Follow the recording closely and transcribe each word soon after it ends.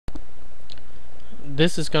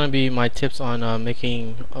this is gonna be my tips on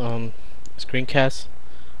making screencasts,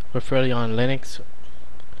 preferably on Linux.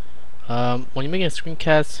 When you're making a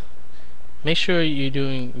screencast, make sure you're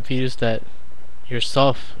doing videos that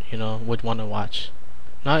yourself, would want to watch.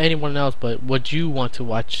 Not anyone else, but would you want to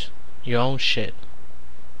watch your own shit,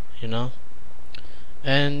 you know?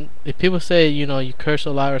 And if people say, you curse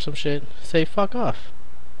a lot or some shit, say fuck off.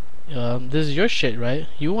 This is your shit, right?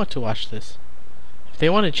 You want to watch this. If they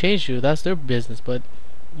want to change you, that's their business, but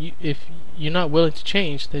if you're not willing to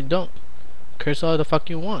change, then don't. Curse all the fuck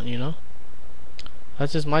you want,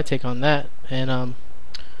 That's just my take on that. And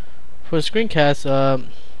for the screencast,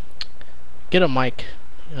 get a mic.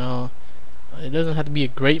 It doesn't have to be a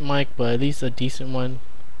great mic, but at least a decent one.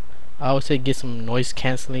 I would say get some noise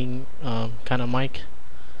canceling kind of mic.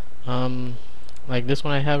 Like this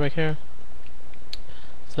one I have right here.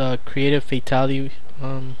 It's a Creative Fatality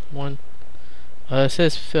one. It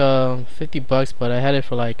says $50, but I had it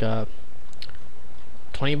for like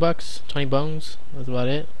 20 bucks, 20 bones. That's about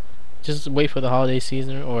it. Just wait for the holiday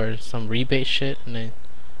season or some rebate shit, and then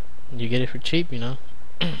you get it for cheap,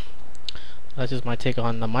 That's just my take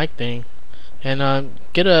on the mic thing. And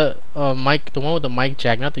get a mic, the one with the mic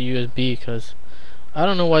jack, not the USB, because I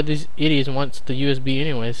don't know why these idiots want the USB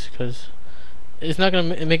anyways, because it's not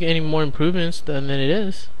gonna make any more improvements than it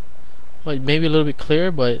is. Like maybe a little bit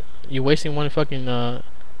clearer, but you're wasting one fucking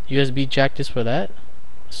USB jack just for that.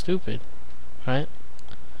 Stupid, right?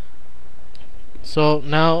 So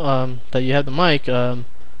now that you have the mic,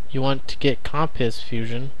 you want to get Compass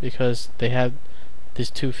Fusion because they have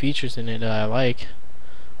these two features in it that I like.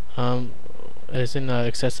 It's in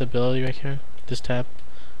accessibility right here, this tab,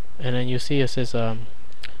 and then you see it says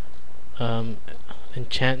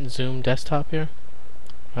Enchant Zoom Desktop here,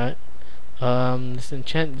 right? This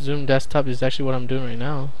Enchant Zoom Desktop is actually what I'm doing right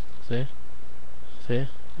now. See,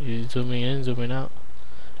 you zooming in, zooming out,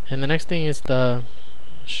 and the next thing is the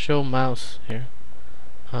show mouse here.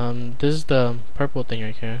 This is the purple thing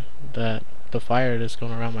right here, the fire that's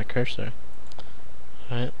going around my cursor,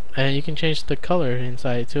 right? And you can change the color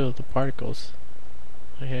inside too, the particles.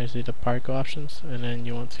 Right here, see the particle options, and then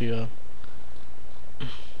you want to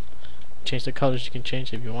change the colors. You can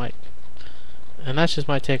change if you like. And that's just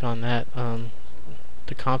my take on that.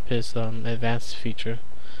 The Compass advanced feature.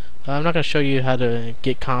 I'm not gonna show you how to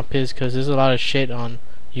get Compass because there's a lot of shit on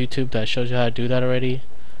YouTube that shows you how to do that already.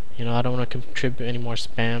 I don't want to contribute any more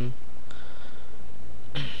spam.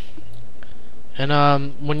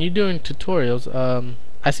 And when you're doing tutorials,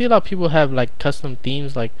 I see a lot of people have like custom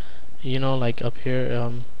themes, like like up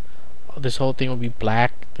here, this whole thing will be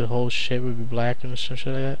black, the whole shit will be black and shit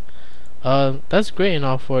like that. That's great and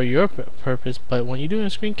all for your purpose, but when you're doing a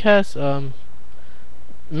screencast,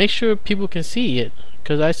 make sure people can see it,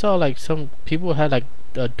 because I saw like some people had like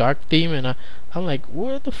a dark theme, and I'm like,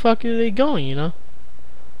 where the fuck are they going, And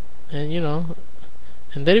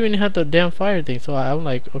and they didn't even have the damn fire thing, so I'm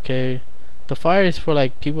like, okay, the fire is for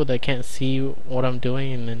like people that can't see what I'm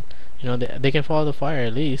doing, and then they can follow the fire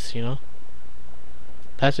at least,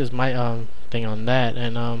 That's just my thing on that.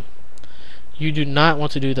 And you do not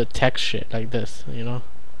want to do the text shit like this,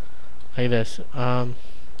 like this.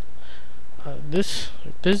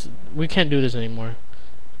 This we can't do this anymore.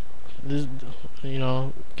 This,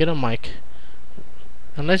 get a mic,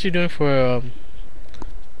 unless you're doing for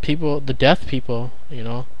people, the deaf people,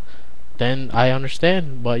 then I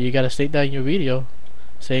understand, but you gotta state that in your video,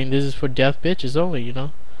 saying this is for deaf bitches only,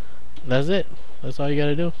 That's it. That's all you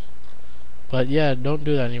gotta do. But yeah, don't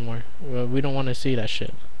do that anymore. We don't want to see that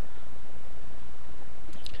shit.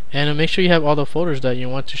 And make sure you have all the folders that you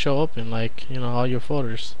want to show open, like all your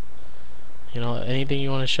folders, anything you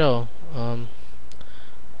want to show. And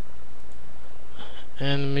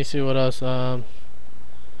let me see what else.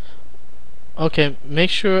 Okay, make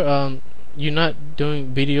sure you're not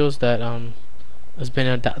doing videos that has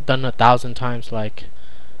been done 1,000 times. Like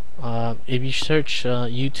if you search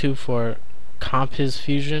YouTube for Compass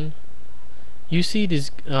Fusion, you see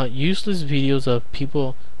these useless videos of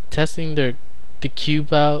people testing the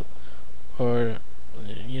cube out, or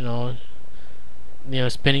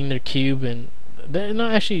spinning their cube, and they're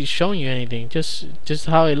not actually showing you anything, just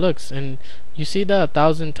how it looks, and you see that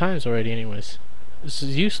 1,000 times already anyways. This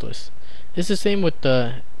is useless. It's the same with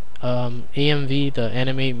the AMV, the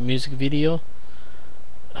anime music video.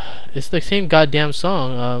 It's the same goddamn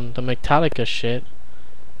song, the Metallica shit,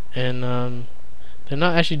 and they're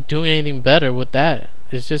not actually doing anything better with that.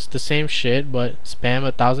 It's just the same shit, but spam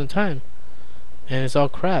 1,000 times, and it's all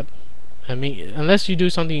crap. I mean, unless you do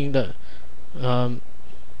something that that's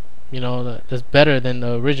better than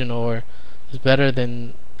the original, or is better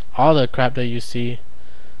than all the crap that you see,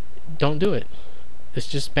 don't do it. it's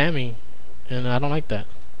just spamming, and I don't like that.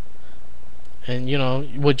 And you know,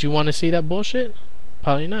 would you want to see that bullshit?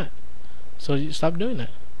 Probably not. So you stop doing that.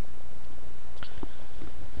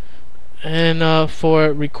 And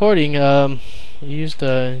for recording, use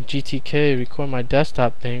the GTK record my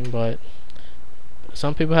desktop thing, but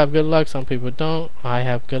some people have good luck, some people don't. I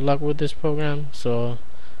have good luck with this program, so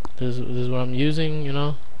this is what I'm using, you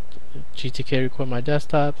know. GTK record my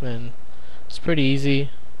desktop, and it's pretty easy.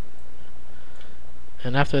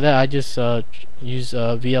 And after that, I just use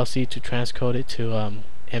VLC to transcode it to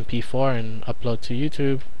MP4 and upload to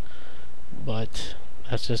YouTube. But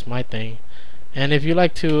that's just my thing. And if you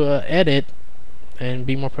like to edit and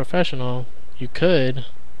be more professional, you could,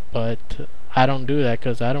 but I don't do that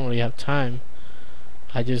because I don't really have time.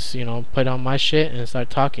 I just, you know, put on my shit and start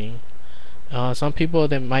talking. Some people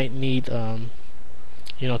that might need,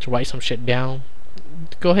 you know, to write some shit down,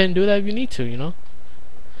 go ahead and do that if you need to, you know.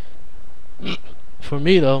 For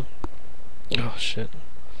me though, oh shit,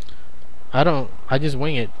 I don't. I just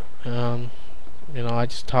wing it. You know, I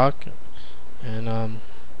just talk, and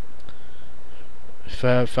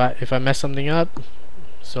if I mess something up,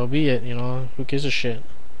 so be it. You know, who gives a shit?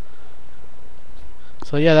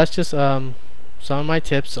 So yeah, that's just some of my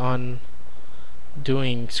tips on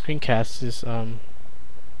doing screencasts on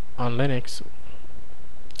Linux